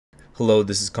Hello,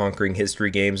 this is Conquering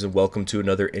History Games, and welcome to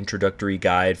another introductory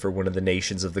guide for one of the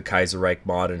nations of the Kaiserreich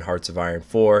mod in Hearts of Iron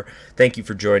 4. Thank you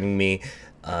for joining me.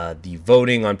 The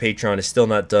voting on Patreon is still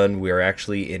not done. We are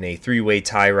actually in a three-way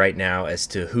tie right now as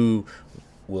to who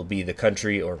will be the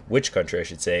country, or which country I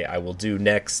should say, I will do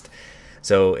next.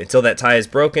 So until that tie is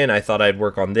broken, I thought I'd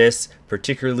work on this,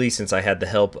 particularly since I had the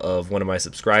help of one of my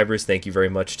subscribers. Thank you very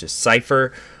much to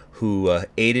Cypher, who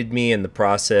aided me in the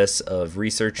process of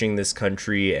researching this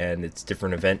country and its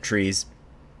different event trees.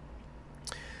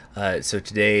 So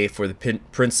today for the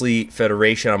Princely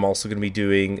Federation, I'm also going to be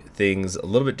doing things a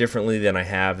little bit differently than I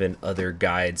have in other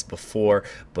guides before,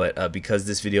 but because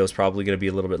this video is probably going to be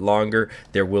a little bit longer,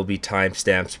 there will be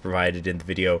timestamps provided in the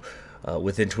video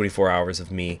within 24 hours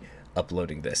of me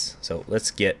uploading this. So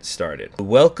let's get started.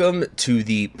 Welcome to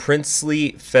the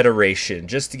Princely Federation.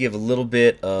 Just to give a little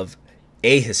bit of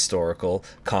ahistorical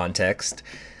context,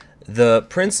 the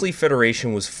Princely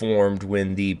Federation was formed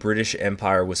when the British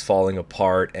Empire was falling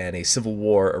apart and a civil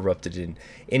war erupted in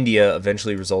India,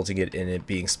 eventually resulting in it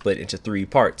being split into three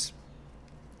parts.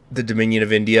 The Dominion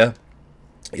of India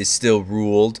is still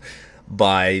ruled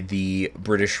by the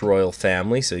British royal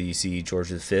family, so you see George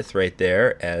V right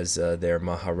there as their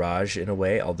Maharaj in a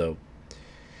way, although,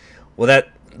 well,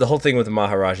 the whole thing with the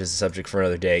Maharaj is a subject for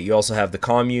another day. You also have the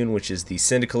Commune, which is the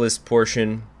syndicalist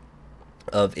portion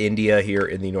of India here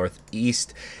in the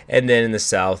northeast, and then in the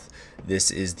south, this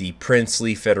is the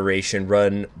Princely Federation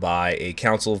run by a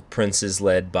council of princes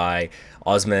led by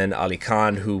Osman Ali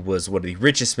Khan, who was one of the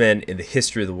richest men in the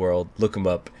history of the world. Look him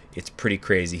up. It's pretty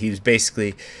crazy. He was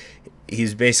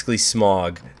basically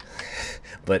Smog,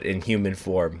 but in human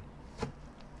form.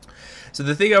 So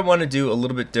the thing I want to do a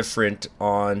little bit different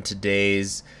on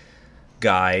today's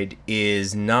guide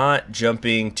is not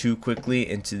jumping too quickly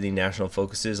into the national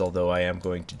focuses, although I am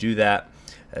going to do that.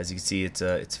 As you can see,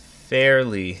 it's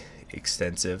fairly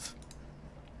extensive.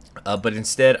 But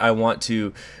instead, I want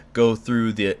to go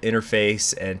through the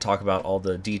interface and talk about all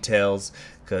the details,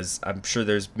 because I'm sure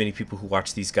there's many people who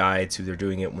watch these guides who they're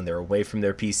doing it when they're away from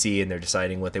their PC and they're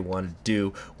deciding what they want to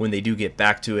do when they do get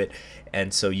back to it.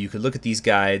 And so you could look at these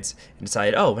guides and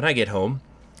decide, oh, when I get home,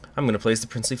 I'm going to play as the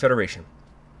Princely Federation.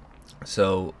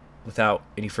 So without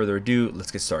any further ado,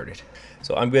 let's get started.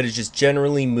 So I'm going to just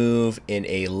generally move in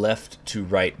a left to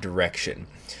right direction.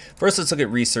 First, let's look at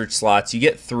research slots. You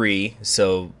get 3,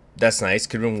 so that's nice.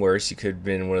 Could have been worse. You could have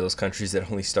been one of those countries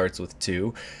that only starts with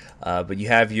 2. But you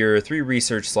have your 3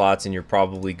 research slots, and you're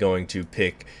probably going to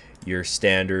pick your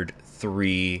standard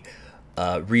 3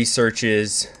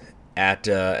 researches at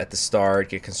the start,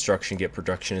 get construction, get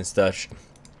production and such.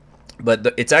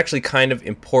 But it's actually kind of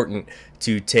important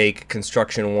to take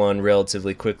construction 1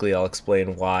 relatively quickly. I'll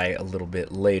explain why a little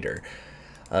bit later.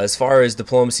 As far as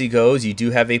diplomacy goes, you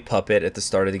do have a puppet at the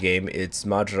start of the game. It's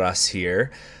Madras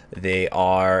here. They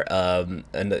are,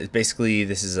 and basically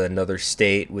this is another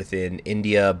state within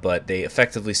India, but they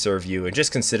effectively serve you and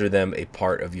just consider them a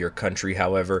part of your country.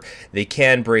 However, they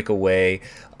can break away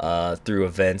through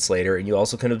events later, and you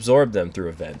also can absorb them through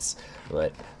events.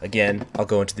 But again, I'll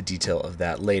go into the detail of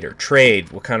that later.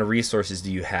 Trade, what kind of resources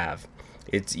do you have?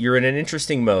 You're in an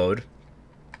interesting mode.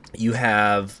 You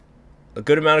have a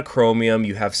good amount of chromium,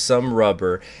 you have some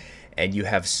rubber, and you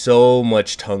have so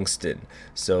much tungsten.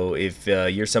 So if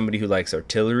you're somebody who likes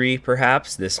artillery,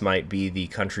 perhaps this might be the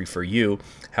country for you.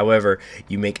 However,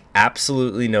 you make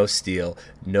absolutely no steel,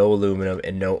 no aluminum,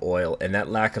 and no oil, and that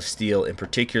lack of steel in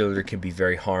particular can be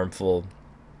very harmful,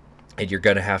 and you're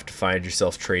going to have to find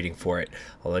yourself trading for it.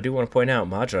 Although I do want to point out,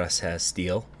 Madras has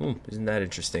steel. Isn't that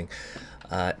interesting?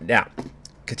 Now,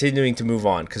 continuing to move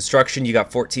on. Construction, you got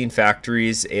 14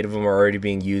 factories. 8 of them are already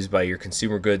being used by your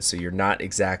consumer goods, so you're not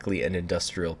exactly an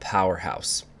industrial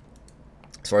powerhouse.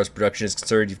 As far as production is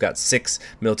concerned, you've got 6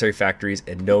 military factories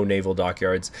and no naval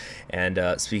dockyards. And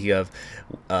speaking of,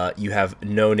 you have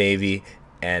no navy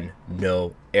and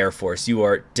no air force. You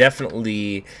are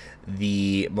definitely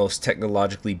the most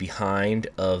technologically behind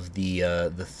of the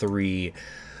 3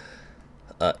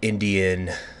 Indian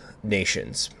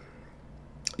nations.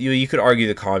 You could argue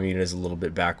the Commune is a little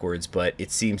bit backwards, but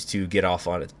it seems to get off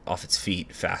its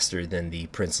feet faster than the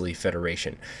Princely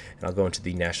Federation. And I'll go into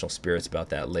the national spirits about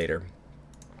that later.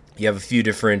 You have a few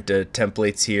different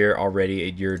templates here already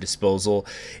at your disposal,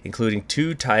 including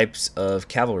 2 types of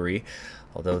cavalry,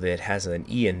 although it has an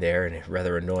E in there and a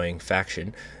rather annoying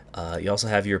faction. You also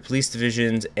have your police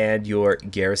divisions and your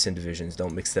garrison divisions.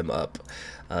 Don't mix them up.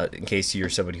 In case you're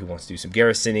somebody who wants to do some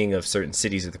garrisoning of certain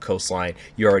cities or the coastline,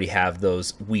 you already have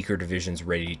those weaker divisions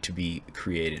ready to be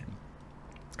created.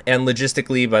 And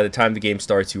logistically, by the time the game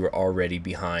starts, you are already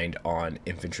behind on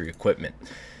infantry equipment.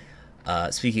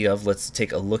 Speaking of, let's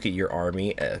take a look at your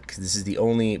army, because this is the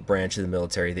only branch of the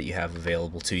military that you have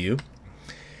available to you.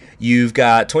 You've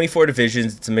got 24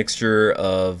 divisions. It's a mixture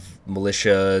of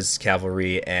militias,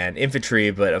 cavalry, and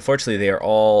infantry, but unfortunately they are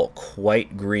all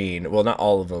quite green. Well, not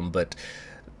all of them, but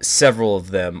several of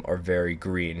them are very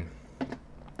green.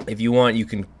 If you want, you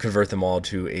can convert them all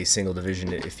to a single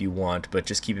division if you want, but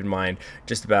just keep in mind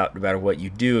just about no matter what you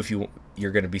do, if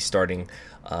you're going to be starting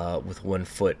with 1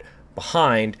 foot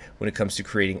behind when it comes to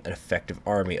creating an effective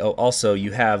army. Oh, also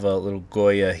you have a little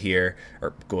Goa here,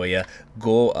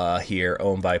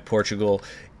 owned by Portugal.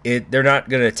 They're not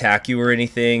going to attack you or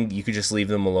anything. You could just leave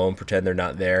them alone, pretend they're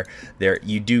not there.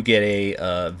 You do get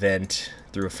a event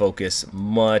through a focus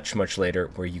much later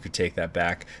where you could take that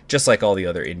back, just like all the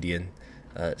other Indian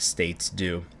states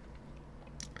do.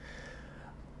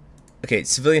 Okay,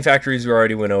 civilian factories we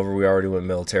already went over. We already went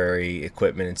military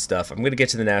equipment and stuff. I'm going to get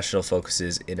to the national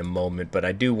focuses in a moment, but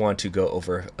I do want to go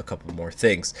over a couple more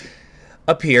things.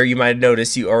 Up here, you might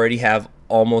notice you already have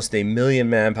almost 1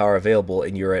 million manpower available,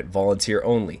 and you're at volunteer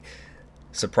only.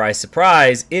 Surprise,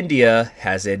 surprise, India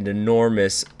has an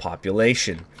enormous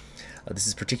population. This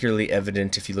is particularly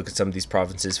evident if you look at some of these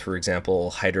provinces. For example,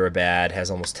 Hyderabad has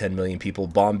almost 10 million people.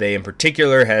 Bombay, in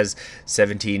particular, has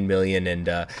 17 million, and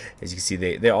as you can see,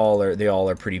 they all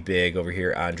are pretty big. Over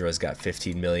here, Andhra's got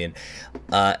 15 million,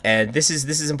 and this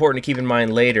is important to keep in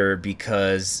mind later,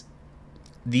 because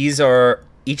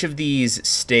each of these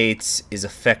states is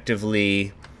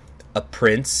effectively a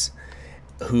prince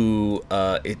who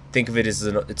think of it as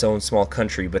its own small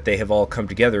country, but they have all come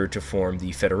together to form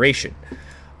the federation.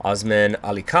 Osman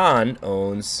Ali Khan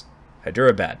owns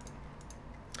Hyderabad,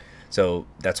 so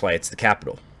that's why it's the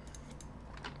capital.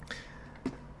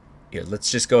 Here,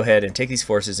 let's just go ahead and take these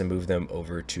forces and move them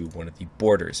over to one of the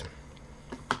borders.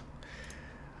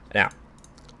 Now,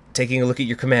 taking a look at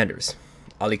your commanders.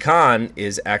 Ali Khan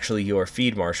is actually your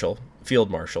field marshal,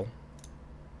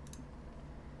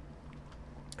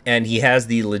 and he has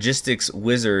the logistics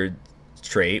wizard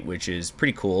trait, which is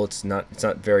pretty cool. It's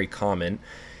not very common.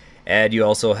 And you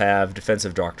also have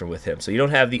defensive doctrine with him. So you don't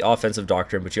have the offensive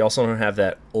doctrine, but you also don't have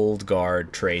that old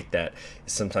guard trait that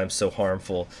is sometimes so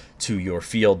harmful to your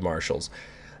field marshals.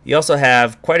 You also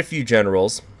have quite a few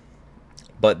generals,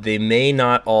 but they may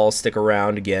not all stick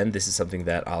around. Again, this is something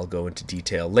that I'll go into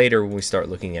detail later when we start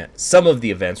looking at some of the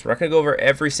events. We're not going to go over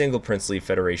every single Princely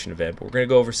Federation event, but we're going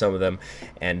to go over some of them,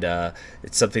 and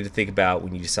it's something to think about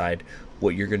when you decide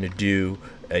what you're going to do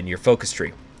in your focus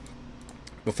tree.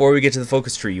 Before we get to the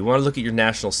focus tree, you want to look at your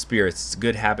national spirits. It's a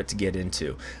good habit to get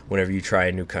into whenever you try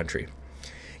a new country.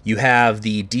 You have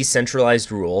the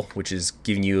decentralized rule, which is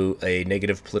giving you a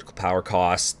negative political power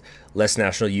cost, less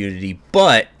national unity,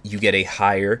 but you get a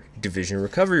higher division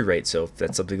recovery rate. So if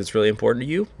that's something that's really important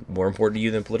to you, more important to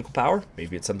you than political power,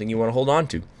 maybe it's something you want to hold on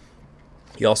to.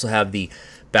 You also have the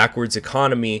backwards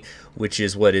economy, which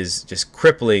is what is just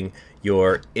crippling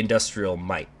your industrial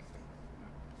might.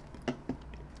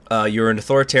 You're an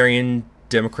authoritarian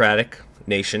democratic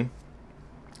nation.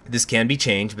 This can be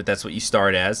changed, but that's what you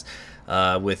start as,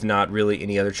 with not really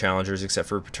any other challengers except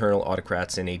for paternal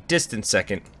autocrats in a distant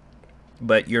second.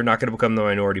 But you're not going to become the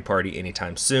minority party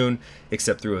anytime soon,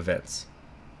 except through events.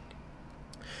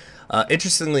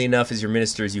 Interestingly enough, as your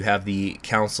ministers, you have the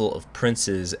Council of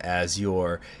Princes as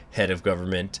your head of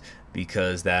government,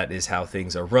 because that is how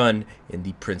things are run in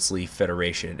the Princely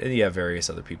Federation. And you have various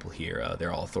other people here.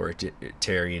 They're all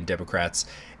authoritarian Democrats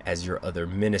as your other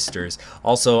ministers.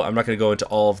 Also, I'm not going to go into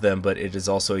all of them, but it is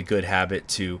also a good habit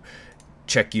to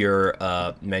check your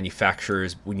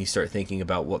manufacturers when you start thinking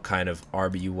about what kind of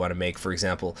army you want to make, for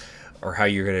example, or how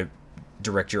you're going to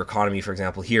direct your economy. For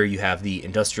example, here you have the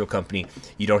industrial company.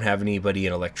 You don't have anybody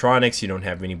in electronics. You don't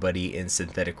have anybody in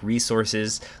synthetic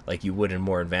resources like you would in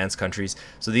more advanced countries.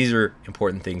 So these are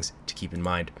important things to keep in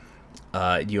mind.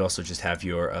 You also just have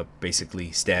your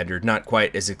basically standard, not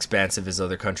quite as expansive as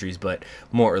other countries, but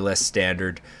more or less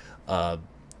standard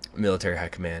military high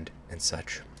command and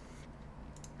such.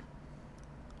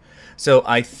 So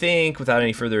I think without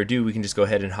any further ado, we can just go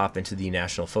ahead and hop into the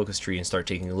national focus tree and start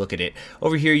taking a look at it.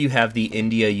 Over here you have the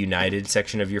India United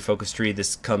section of your focus tree.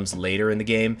 This comes later in the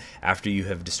game after you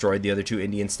have destroyed the other two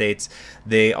Indian states.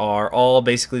 They are all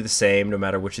basically the same no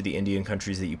matter which of the Indian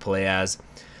countries that you play as.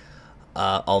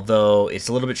 Although it's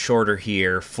a little bit shorter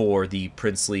here for the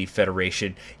Princely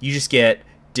Federation. You just get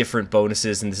different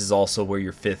bonuses, and this is also where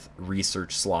your 5th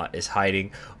research slot is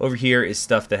hiding. Over here is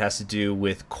stuff that has to do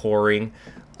with coring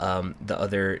the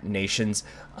other nations.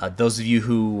 Those of you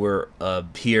who were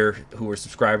here, who were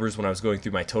subscribers when I was going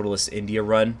through my Totalist India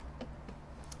run,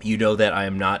 you know that I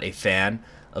am not a fan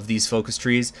of these focus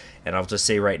trees. And I'll just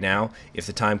say right now, if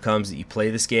the time comes that you play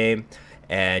this game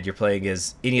and you're playing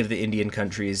as any of the Indian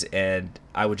countries, and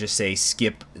I would just say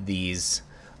skip these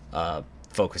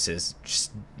focuses.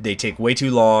 They take way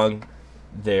too long.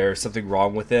 There's something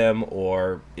wrong with them,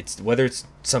 or whether it's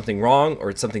something wrong or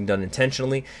it's something done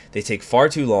intentionally, they take far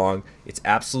too long. It's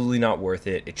absolutely not worth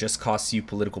it. It just costs you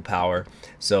political power.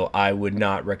 So I would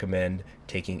not recommend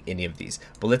taking any of these.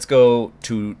 But let's go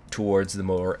towards the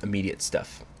more immediate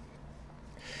stuff.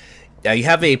 Now you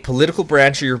have a political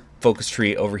branch of your focus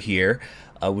tree over here,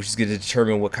 which is going to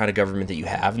determine what kind of government that you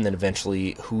have, and then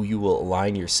eventually who you will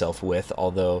align yourself with,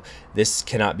 although this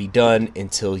cannot be done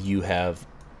until you have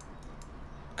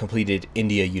completed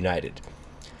India United.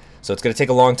 So it's going to take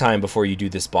a long time before you do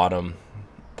this bottom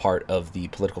part of the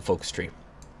political focus tree.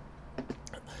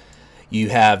 You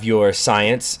have your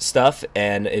science stuff,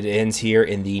 and it ends here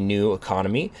in the new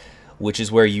economy, which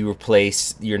is where you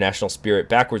replace your national spirit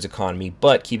backwards economy.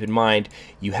 But keep in mind,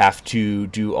 you have to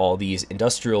do all these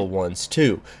industrial ones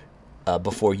too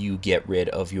before you get rid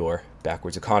of your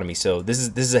backwards economy. So this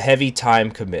is a heavy time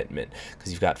commitment,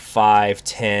 because you've got 5,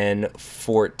 10,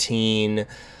 14,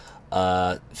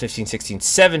 15, 16,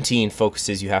 17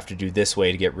 focuses you have to do this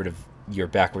way to get rid of your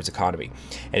backwards economy.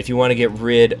 And if you want to get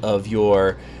rid of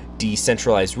your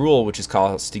decentralized rule, which is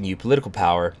costing you political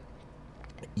power,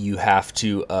 you have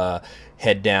to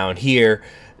head down here.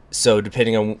 So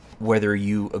depending on whether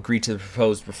you agree to the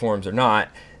proposed reforms or not,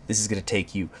 this is going to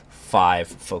take you 5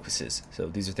 focuses. So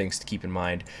these are things to keep in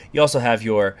mind. You also have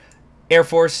your Air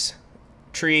Force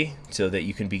tree, so that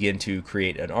you can begin to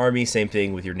create an army. Same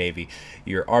thing with your Navy.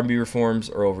 Your army reforms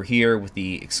are over here with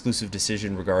the exclusive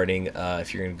decision regarding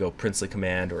if you're going to go princely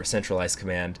command or a centralized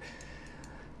command.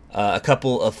 A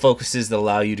couple of focuses that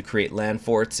allow you to create land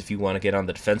forts if you want to get on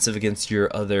the defensive against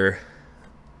your other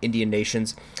Indian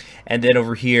nations. And then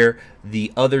over here,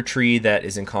 the other tree that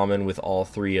is in common with all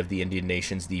 3 of the Indian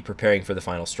nations, the preparing for the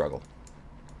final struggle.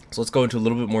 So let's go into a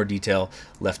little bit more detail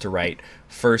left to right.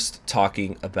 First,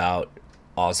 talking about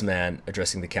Osman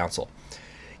addressing the council.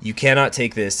 You cannot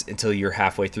take this until you're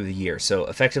halfway through the year. So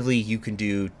effectively, you can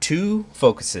do 2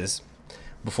 focuses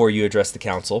before you address the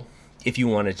council, if you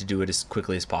wanted to do it as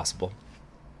quickly as possible.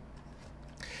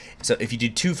 So if you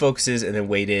did 2 focuses and then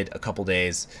waited a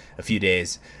few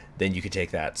days, then you could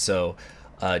take that. So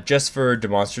just for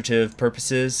demonstrative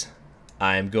purposes,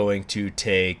 I'm going to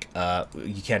take,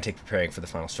 you can't take preparing for the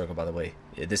final struggle, by the way.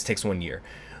 This takes 1 year,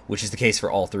 which is the case for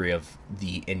all 3 of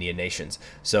the Indian nations.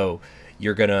 So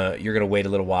you're gonna wait a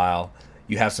little while.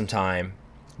 You have some time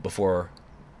before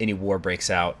any war breaks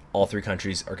out. All 3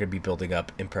 countries are going to be building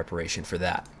up in preparation for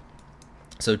that.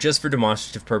 So just for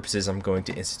demonstrative purposes, I'm going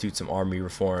to institute some army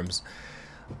reforms,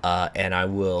 and I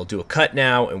will do a cut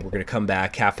now, and we're going to come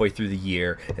back halfway through the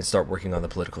year and start working on the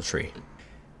political tree.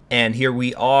 And here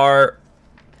we are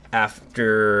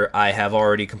after I have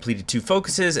already completed 2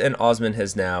 focuses, and Osman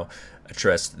has now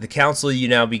addressed the council. You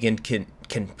now begin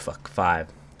 5,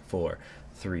 4,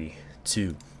 3,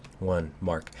 2, 1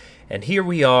 mark. And here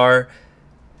we are.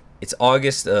 It's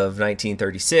August of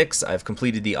 1936. I've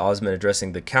completed the Osman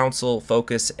addressing the council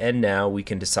focus, and now we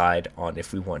can decide on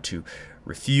if we want to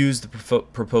refuse the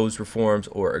proposed reforms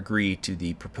or agree to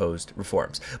the proposed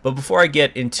reforms. But before I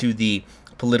get into the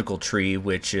political tree,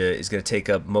 which is going to take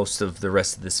up most of the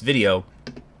rest of this video,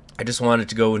 I just wanted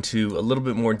to go into a little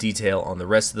bit more detail on the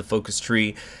rest of the focus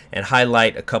tree and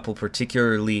highlight a couple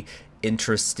particularly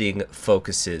interesting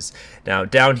focuses. Now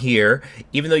down here,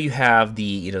 even though you have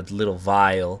the the little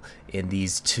vial in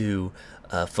these 2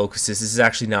 focuses, this is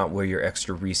actually not where your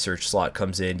extra research slot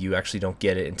comes in. You actually don't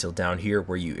get it until down here,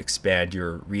 where you expand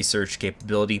your research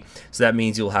capability. So that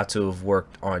means you'll have to have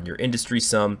worked on your industry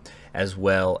some, as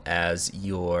well as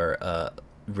your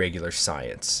regular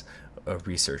science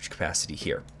research capacity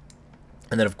here.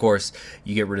 And then of course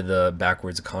you get rid of the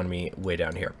backwards economy way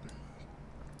down here,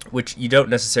 which you don't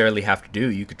necessarily have to do.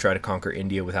 You could try to conquer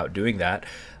India without doing that.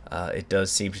 It does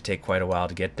seem to take quite a while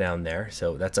to get down there,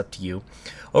 so that's up to you.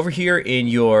 Over here in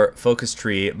your focus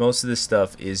tree, most of this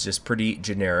stuff is just pretty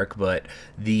generic, but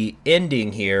the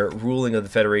ending here, ruling of the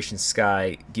Federation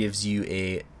sky, gives you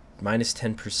a minus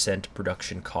 10%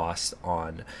 production cost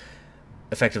on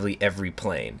effectively every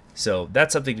plane. So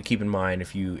that's something to keep in mind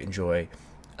if you enjoy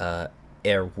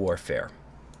air warfare.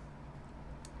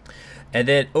 And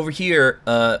then over here,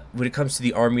 when it comes to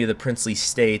the Army of the Princely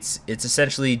States, it's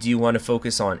essentially, do you want to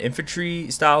focus on infantry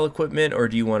style equipment, or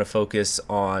do you want to focus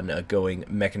on going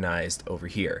mechanized over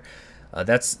here?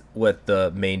 That's what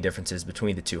the main difference is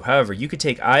between the 2. However, you could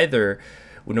take either.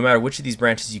 No matter which of these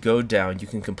branches you go down, you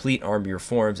can complete army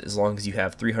reforms as long as you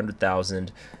have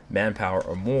 300,000 manpower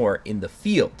or more in the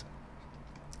field.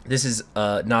 This is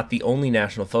not the only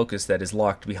national focus that is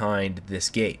locked behind this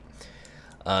gate.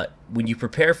 When you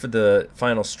prepare for the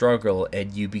final struggle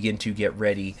and you begin to get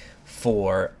ready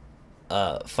for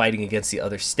fighting against the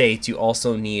other states, you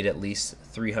also need at least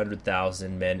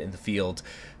 300,000 men in the field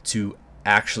to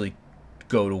actually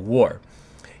go to war.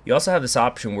 You also have this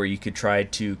option where you could try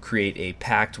to create a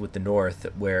pact with the North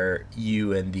where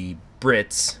you and the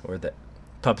Brits, or the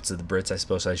puppets of the Brits, I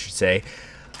suppose I should say,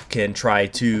 can try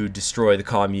to destroy the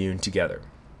commune together.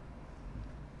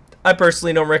 I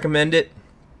personally don't recommend it.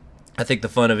 I think the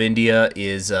fun of India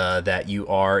is that you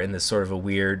are in this sort of a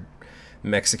weird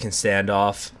Mexican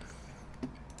standoff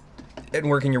and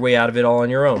working your way out of it all on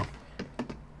your own.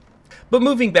 But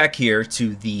moving back here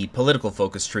to the political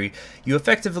focus tree, you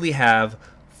effectively have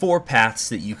 4 paths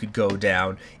that you could go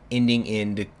down, ending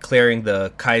in declaring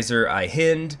the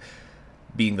Kaiserreich,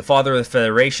 being the father of the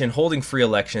Federation, holding free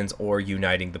elections, or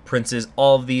uniting the princes.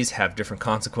 All of these have different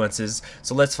consequences,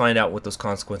 so let's find out what those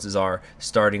consequences are,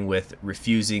 starting with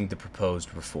refusing the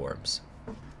proposed reforms.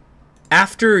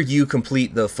 After you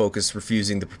complete the focus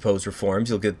refusing the proposed reforms,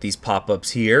 you'll get these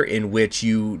pop-ups here in which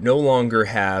you no longer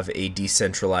have a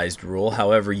decentralized rule.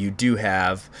 However, you do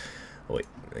have, wait,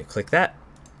 let me click that.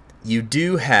 You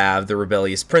do have the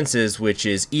rebellious princes, which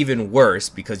is even worse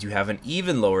because you have an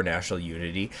even lower national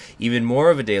unity, even more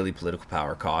of a daily political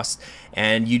power cost,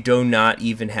 and you do not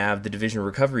even have the division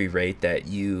recovery rate that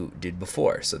you did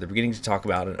before. So they're beginning to talk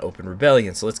about an open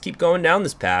rebellion. So let's keep going down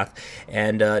this path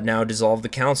and now dissolve the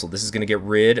council. This is going to get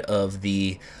rid of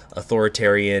the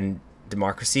authoritarian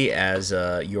democracy as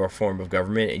your form of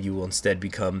government, and you will instead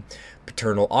become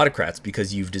paternal autocrats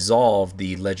because you've dissolved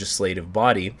the legislative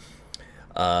body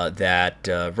that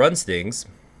runs things.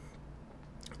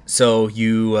 So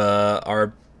you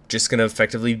are just going to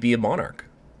effectively be a monarch.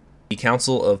 The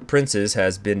Council of Princes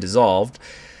has been dissolved.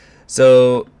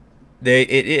 So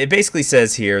it basically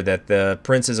says here that the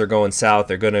princes are going south.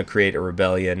 They're going to create a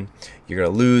rebellion. You're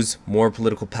going to lose more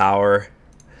political power.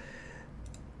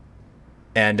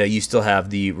 And you still have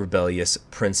the rebellious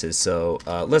princes. So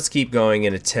let's keep going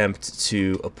and attempt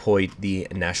to appoint the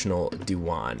National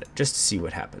Diwan just to see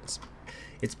what happens.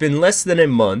 It's been less than a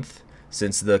month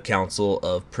since the Council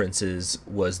of Princes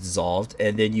was dissolved,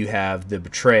 and then you have the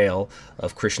betrayal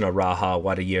of Krishna Raja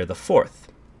Wadayir IV.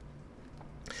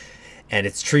 And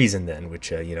it's treason then,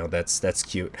 which, you know, that's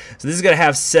cute. So this is going to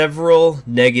have several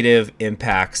negative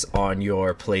impacts on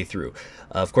your playthrough.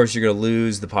 Of course, you're going to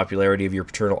lose the popularity of your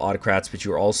paternal autocrats, but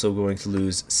you're also going to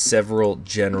lose several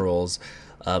generals.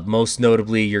 Most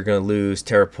notably, you're going to lose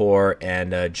Terapur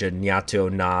and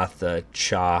Janyato Nath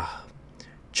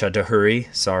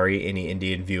Chadahuri, sorry, any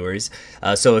Indian viewers.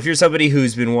 So if you're somebody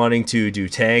who's been wanting to do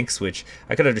tanks, which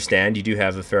I could understand, you do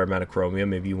have a fair amount of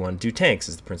chromium, maybe you want to do tanks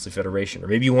as the Princely Federation, or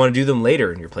maybe you want to do them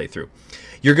later in your playthrough,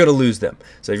 you're going to lose them.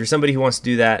 So if you're somebody who wants to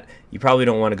do that, you probably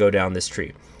don't want to go down this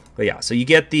tree. But yeah, so you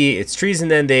get it's treason,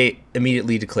 then they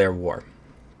immediately declare war.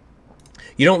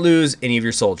 You don't lose any of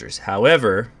your soldiers.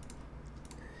 However,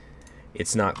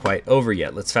 it's not quite over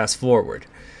yet. Let's fast forward.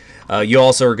 You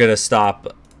also are going to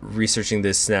stop researching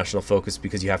this national focus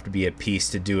because you have to be at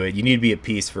peace to do it. You need to be at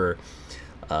peace for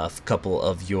a couple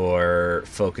of your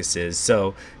focuses.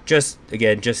 So just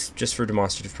for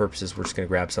demonstrative purposes, we're just going to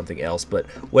grab something else. But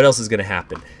what else is going to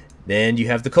happen? Then you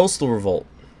have the coastal revolt,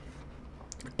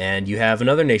 and you have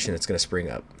another nation that's going to spring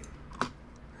up.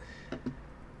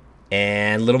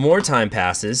 And a little more time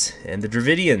passes, and the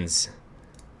Dravidians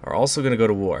are also going to go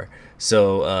to war.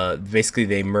 So basically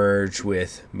they merge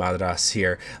with Madras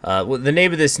here. Well, the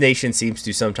name of this nation seems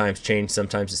to sometimes change.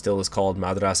 Sometimes it still is called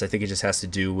Madras. I think it just has to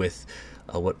do with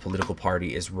what political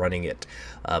party is running it.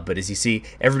 But as you see,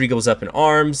 everybody goes up in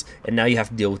arms, and now you have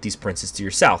to deal with these princes to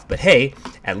your south. But hey,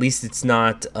 at least it's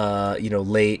not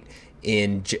late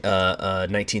in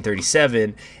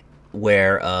 1937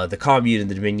 where the commune and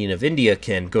the Dominion of India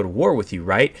can go to war with you,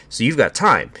 right? So you've got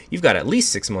time. You've got at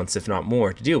least 6 months, if not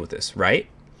more, to deal with this, right?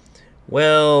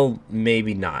 Well,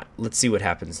 maybe not. Let's see what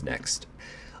happens next.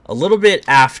 A little bit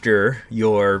after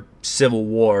your civil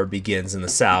war begins in the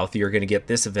south, you're going to get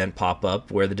this event pop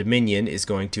up where the Dominion is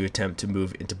going to attempt to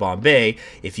move into Bombay.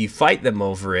 If you fight them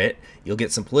over it, you'll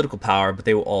get some political power, but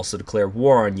they will also declare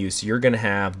war on you. So you're going to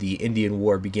have the Indian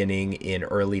War beginning in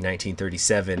early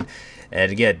 1937.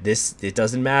 And again, it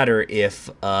doesn't matter if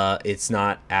it's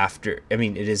not after. I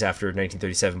mean, it is after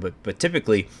 1937, but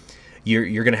typically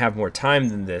you're going to have more time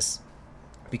than this,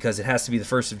 because it has to be the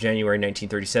 1st of January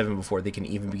 1937 before they can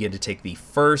even begin to take the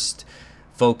first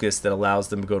focus that allows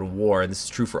them to go to war. And this is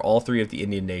true for all 3 of the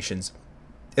Indian nations.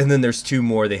 And then there's 2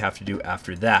 more they have to do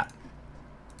after that.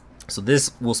 So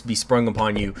this will be sprung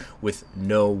upon you with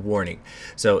no warning.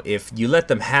 So if you let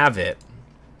them have it,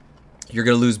 you're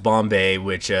going to lose Bombay,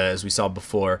 which, as we saw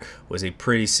before, was a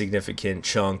pretty significant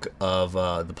chunk of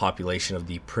the population of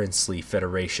the princely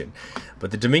federation.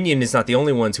 But the Dominion is not the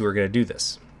only ones who are going to do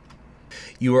this.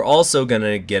 You are also going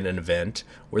to get an event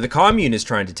where the commune is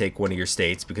trying to take one of your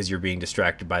states because you're being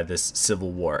distracted by this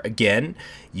civil war. Again,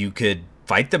 you could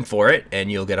fight them for it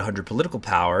and you'll get 100 political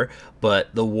power,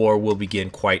 but the war will begin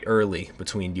quite early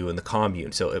between you and the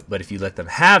commune. But if you let them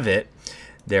have it,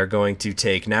 they're going to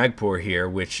take Nagpur here,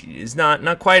 which is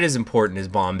not quite as important as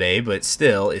Bombay, but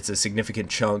still, it's a significant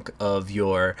chunk of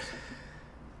your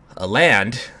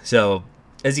land. So,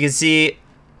 as you can see,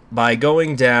 by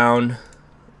going down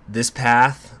this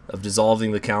path of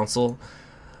dissolving the council,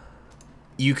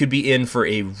 you could be in for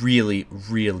a really,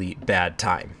 really bad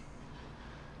time.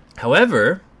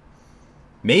 However,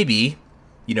 maybe,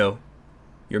 you're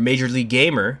a major league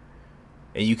gamer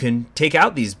and you can take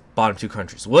out these bottom two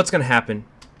countries. What's going to happen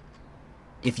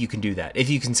if you can do that? If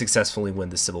you can successfully win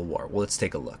the civil war? Well, let's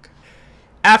take a look.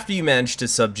 After you manage to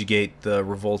subjugate the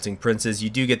revolting princes, you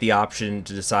do get the option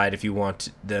to decide if you want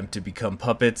them to become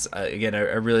puppets. Again, I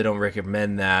really don't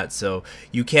recommend that. So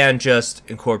you can just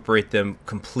incorporate them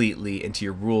completely into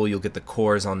your rule. You'll get the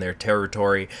cores on their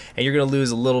territory, and you're going to lose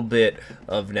a little bit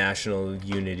of national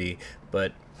unity.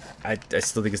 But I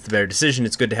still think it's the better decision.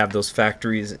 It's good to have those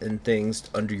factories and things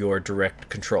under your direct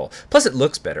control. Plus, it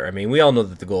looks better. I mean, we all know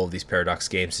that the goal of these Paradox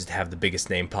games is to have the biggest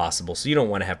name possible. So you don't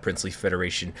want to have Princely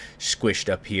Federation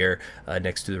squished up here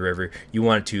next to the river. You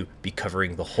want it to be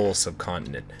covering the whole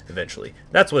subcontinent eventually.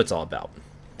 That's what it's all about.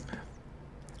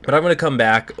 But I'm going to come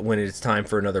back when it's time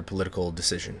for another political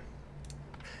decision.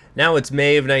 Now it's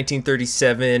May of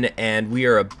 1937, and we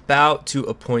are about to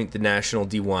appoint the National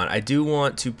Diwan. I do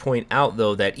want to point out,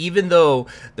 though, that even though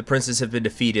the princes have been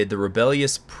defeated, the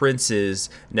rebellious prince's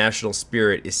national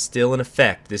spirit is still in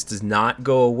effect. This does not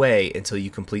go away until you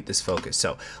complete this focus.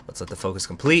 So let's let the focus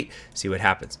complete, see what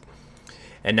happens.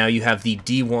 And now you have the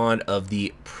Diwan of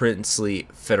the Princely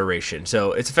Federation.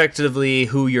 So it's effectively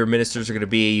who your ministers are going to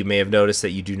be. You may have noticed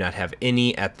that you do not have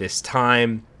any at this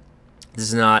time. This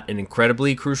is not an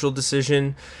incredibly crucial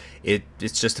decision.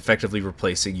 It's just effectively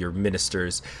replacing your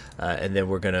ministers. And then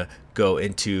we're going to go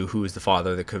into who is the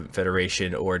father of the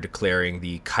Confederation or declaring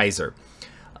the Kaiser.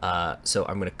 So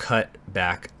I'm going to cut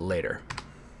back later.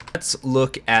 Let's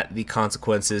look at the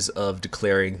consequences of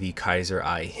declaring the Kaiser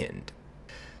Hind.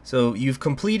 So you've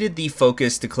completed the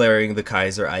focus declaring the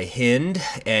Kaiser Hind,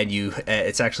 and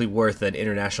it's actually worth an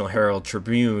International Herald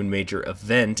Tribune major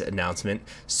event announcement.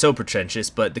 So pretentious,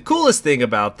 but the coolest thing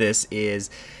about this is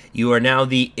you are now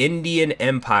the Indian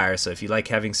Empire. So if you like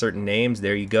having certain names,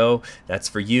 there you go. That's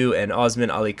for you. And Osman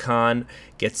Ali Khan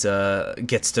gets to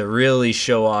really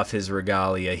show off his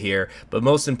regalia here. But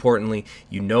most importantly,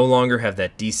 you no longer have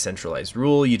that decentralized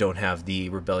rule. You don't have the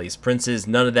rebellious princes.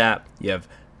 None of that. You have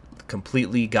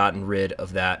completely gotten rid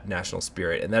of that national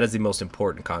spirit, and that is the most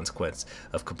important consequence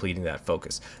of completing that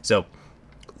focus. So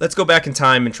let's go back in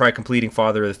time and try completing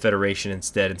Father of the Federation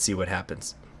instead and see what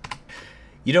happens.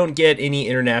 You don't get any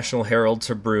International Herald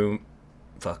Tribune.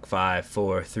 Fuck, 5,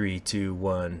 4, 3, 2,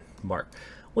 1, mark.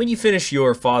 When you finish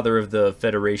your Father of the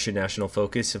Federation national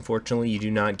focus, unfortunately, you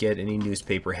do not get any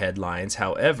newspaper headlines.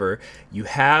 However, you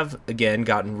have, again,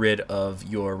 gotten rid of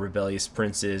your rebellious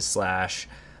princes slash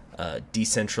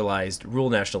decentralized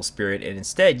rule national spirit, and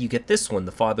instead you get this one,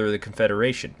 the Father of the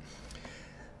Confederation.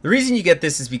 The reason you get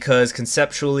this is because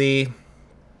conceptually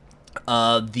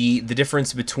the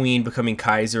difference between becoming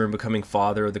Kaiser and becoming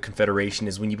Father of the Confederation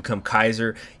is when you become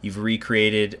Kaiser, you've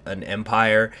recreated an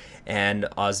empire, and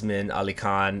Osman Ali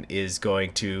Khan is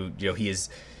going to, he's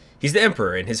the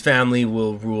emperor, and his family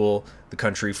will rule the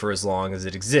country for as long as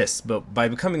it exists. But by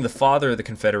becoming the Father of the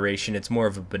Confederation, it's more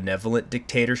of a benevolent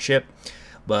dictatorship.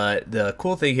 But the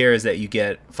cool thing here is that you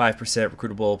get 5%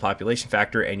 recruitable population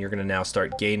factor, and you're going to now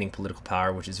start gaining political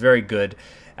power, which is very good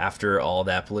after all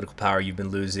that political power you've been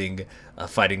losing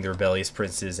fighting the rebellious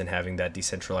princes and having that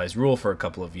decentralized rule for a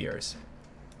couple of years.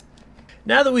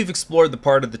 Now that we've explored the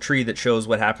part of the tree that shows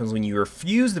what happens when you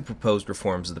refuse the proposed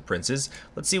reforms of the princes,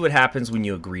 let's see what happens when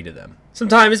you agree to them. Some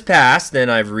time has passed, and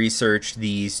I've researched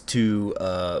these two,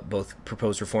 both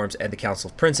proposed reforms and the Council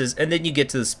of Princes, and then you get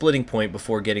to the splitting point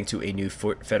before getting to a new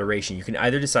federation. You can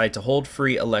either decide to hold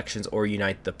free elections or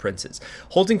unite the princes.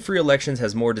 Holding free elections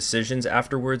has more decisions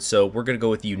afterwards, so we're going to go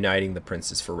with uniting the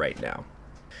princes for right now.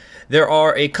 There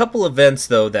are a couple events,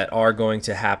 though, that are going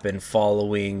to happen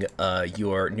following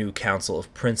your new Council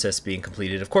of Princes being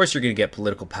completed. Of course, you're going to get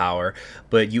political power,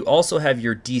 but you also have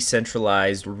your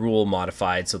decentralized rule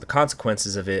modified, so the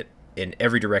consequences of it in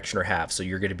every direction or half. So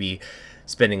you're going to be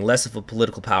spending less of a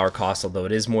political power cost, although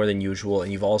it is more than usual,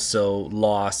 and you've also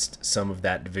lost some of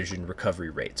that division recovery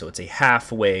rate. So it's a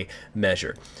halfway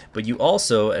measure. But you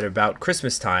also, at about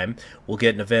Christmas time, will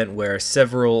get an event where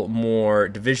several more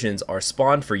divisions are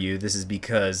spawned for you. This is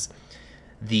because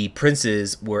the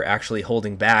princes were actually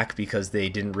holding back because they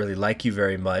didn't really like you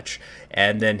very much,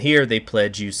 and then here they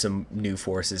pledge you some new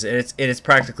forces, and it's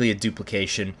practically a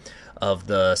duplication of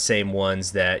the same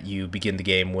ones that you begin the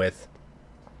game with,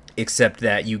 except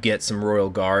that you get some Royal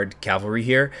Guard cavalry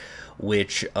here,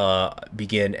 which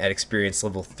begin at experience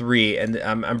level 3. And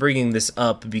I'm bringing this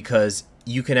up because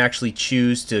you can actually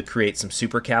choose to create some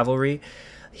super cavalry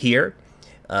here,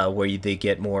 where they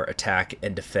get more attack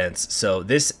and defense. So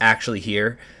this actually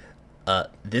here,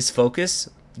 this focus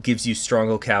gives you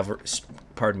stronger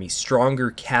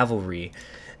cavalry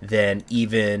than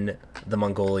even the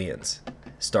Mongolians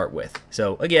start with.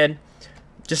 So again,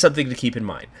 just something to keep in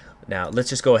mind. Now let's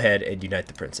just go ahead and unite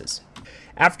the princes.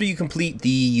 After you complete the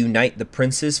Unite the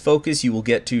Princes focus, you will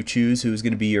get to choose who's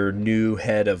going to be your new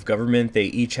head of government. They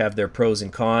each have their pros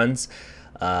and cons.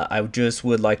 I just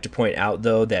would like to point out,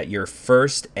 though, that your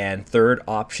first and third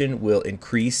option will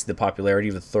increase the popularity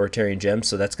of authoritarian gems,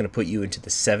 so that's going to put you into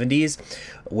the 70s,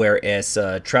 whereas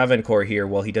Travancore here,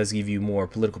 while he does give you more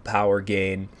political power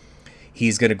gain,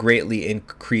 he's going to greatly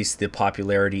increase the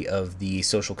popularity of the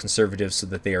social conservatives so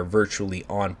that they are virtually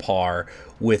on par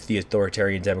with the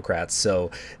authoritarian Democrats.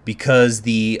 So because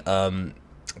the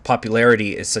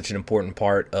popularity is such an important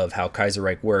part of how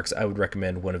Kaiserreich works, I would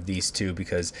recommend one of these two,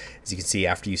 because as you can see,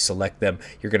 after you select them,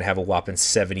 you're going to have a whopping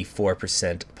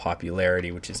 74% popularity,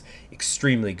 which is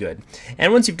extremely good.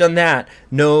 And once you've done that,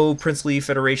 no Princely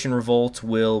Federation revolt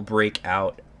will break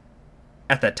out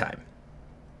at that time.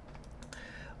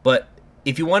 But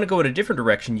if you want to go in a different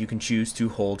direction, you can choose to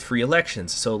hold free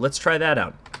elections. So let's try that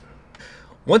out.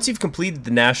 Once you've completed the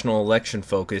national election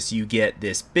focus, you get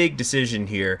this big decision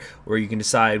here where you can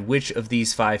decide which of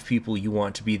these 5 people you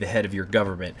want to be the head of your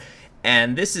government.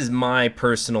 And this is my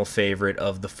personal favorite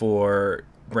of the 4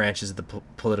 branches of the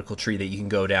political tree that you can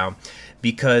go down,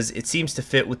 because it seems to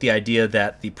fit with the idea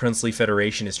that the Princely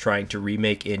Federation is trying to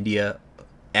remake India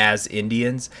as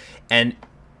Indians. And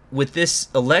with this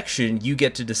election, you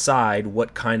get to decide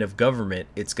what kind of government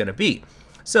it's going to be.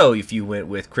 So if you went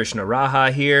with Krishna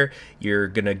Raja here, you're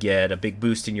going to get a big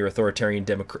boost in your authoritarian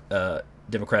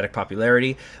democratic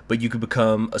popularity, but you could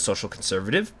become a social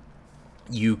conservative.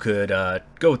 You could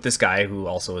go with this guy who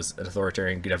also is an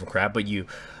authoritarian Democrat, but you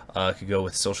could go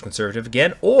with social conservative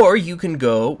again, or you can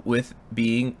go with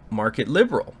being market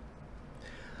liberal,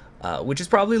 which is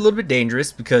probably a little bit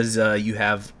dangerous because you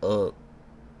have a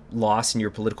loss in your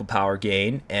political power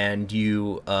gain, and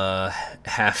you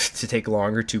have to take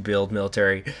longer to build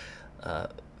military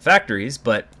factories.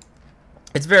 But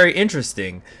it's very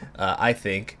interesting, I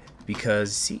think,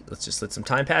 because see, let's just let some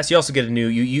time pass. You also get a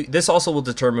new this also will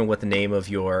determine what the name of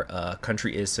your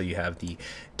country is. So you have the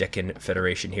Deccan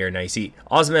Federation here. Now you see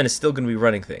Osman is still going to be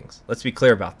running things, let's be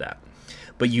clear about that,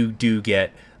 but you do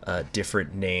get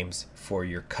different names for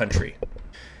your country.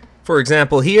 For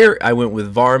example, here I went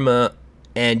with Varma,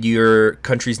 and your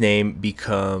country's name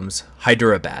becomes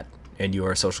Hyderabad, and you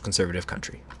are a social conservative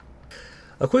country.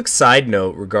 A quick side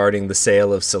note regarding the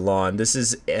sale of Ceylon. This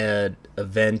is an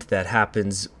event that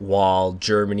happens while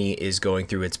Germany is going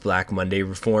through its Black Monday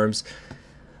reforms.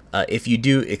 If you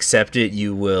do accept it,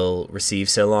 you will receive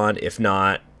Ceylon. If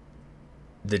not,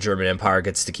 the German Empire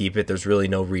gets to keep it. There's really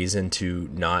no reason to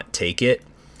not take it.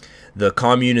 The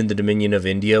Commune and the Dominion of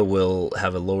India will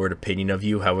have a lowered opinion of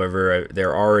you. However,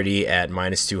 they're already at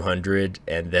 -200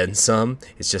 and then some.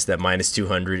 It's just that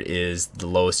 -200 is the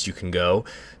lowest you can go.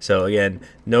 So again,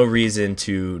 no reason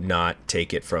to not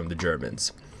take it from the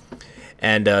Germans.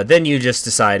 And then you just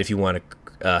decide if you want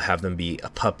to have them be a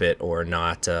puppet or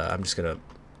not. I'm just going to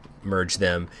merge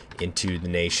them into the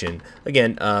nation.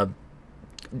 Again,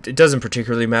 it doesn't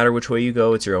particularly matter which way you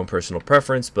go. It's your own personal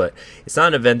preference, but it's not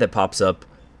an event that pops up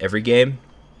every game.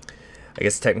 I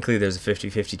guess technically there's a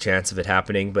 50-50 chance of it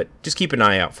happening, but just keep an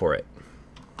eye out for it.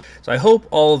 So I hope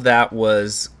all of that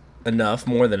was enough,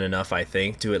 more than enough, I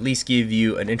think, to at least give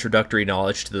you an introductory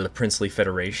knowledge to the Princely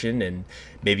Federation, and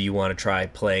maybe you want to try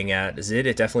playing as it.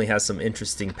 It definitely has some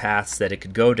interesting paths that it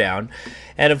could go down.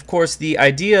 And of course, the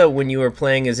idea when you are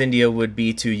playing as India would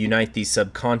be to unite the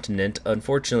subcontinent.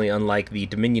 Unfortunately, unlike the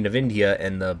Dominion of India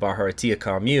and the Bharatiya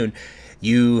Commune,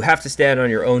 you have to stand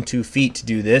on your own 2 feet to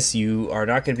do this. You are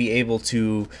not going to be able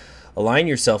to align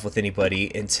yourself with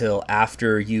anybody until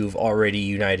after you've already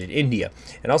united India.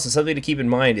 And also something to keep in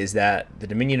mind is that the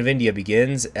Dominion of India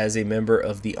begins as a member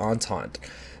of the Entente.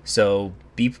 So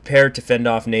be prepared to fend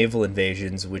off naval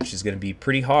invasions, which is going to be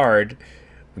pretty hard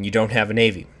when you don't have a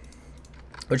navy.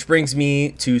 Which brings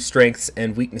me to strengths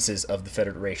and weaknesses of the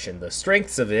Federation. The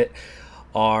strengths of it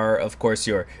are, of course,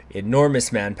 your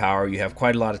enormous manpower. You have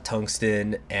quite a lot of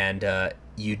tungsten, and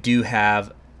you do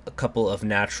have a couple of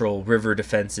natural river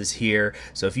defenses here.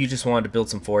 So if you just wanted to build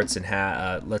some forts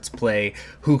and let's play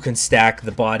who can stack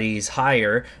the bodies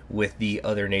higher with the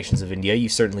other nations of India, you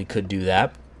certainly could do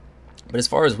that. But as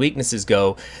far as weaknesses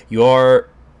go, you are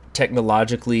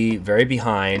technologically very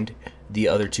behind the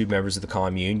other two members of the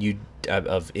commune,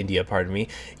 of India, pardon me.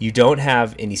 You don't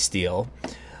have any steel.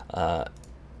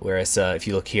 Whereas if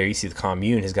you look here, you see the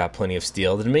commune has got plenty of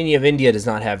steel. The Dominion of India does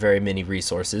not have very many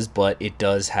resources, but it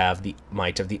does have the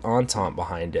might of the Entente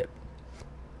behind it.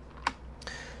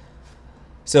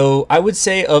 So I would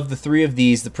say of the three of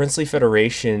these, the Princely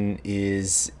Federation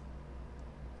is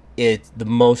the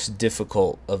most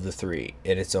difficult of the three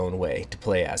in its own way to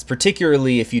play as,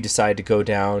 particularly if you decide to go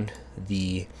down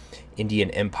the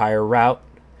Indian Empire route,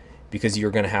 because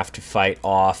you're going to have to fight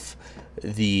off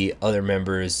the other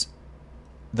members,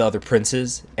 the other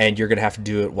princes, and you're going to have to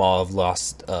do it while I've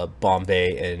lost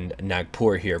Bombay and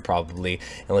Nagpur here, probably,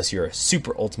 unless you're a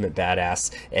super ultimate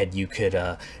badass and you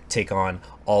could take on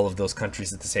all of those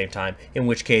countries at the same time, in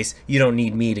which case you don't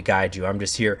need me to guide you. I'm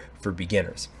just here for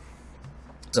beginners.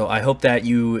 So I hope that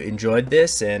you enjoyed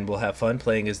this and will have fun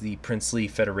playing as the Princely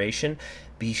Federation.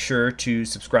 Be sure to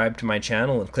subscribe to my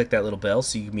channel and click that little bell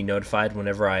so you can be notified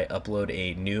whenever I upload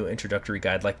a new introductory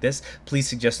guide like this. Please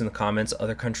suggest in the comments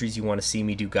other countries you want to see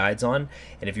me do guides on.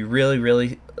 And if you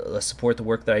really support the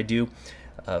work that I do,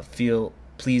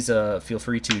 please feel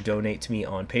free to donate to me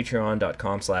on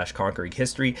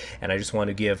patreon.com/conqueringhistory. And I just want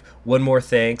to give one more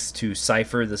thanks to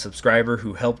Cypher, the subscriber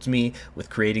who helped me with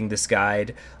creating this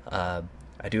guide.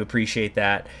 I do appreciate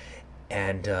that,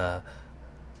 and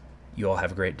you all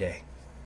have a great day.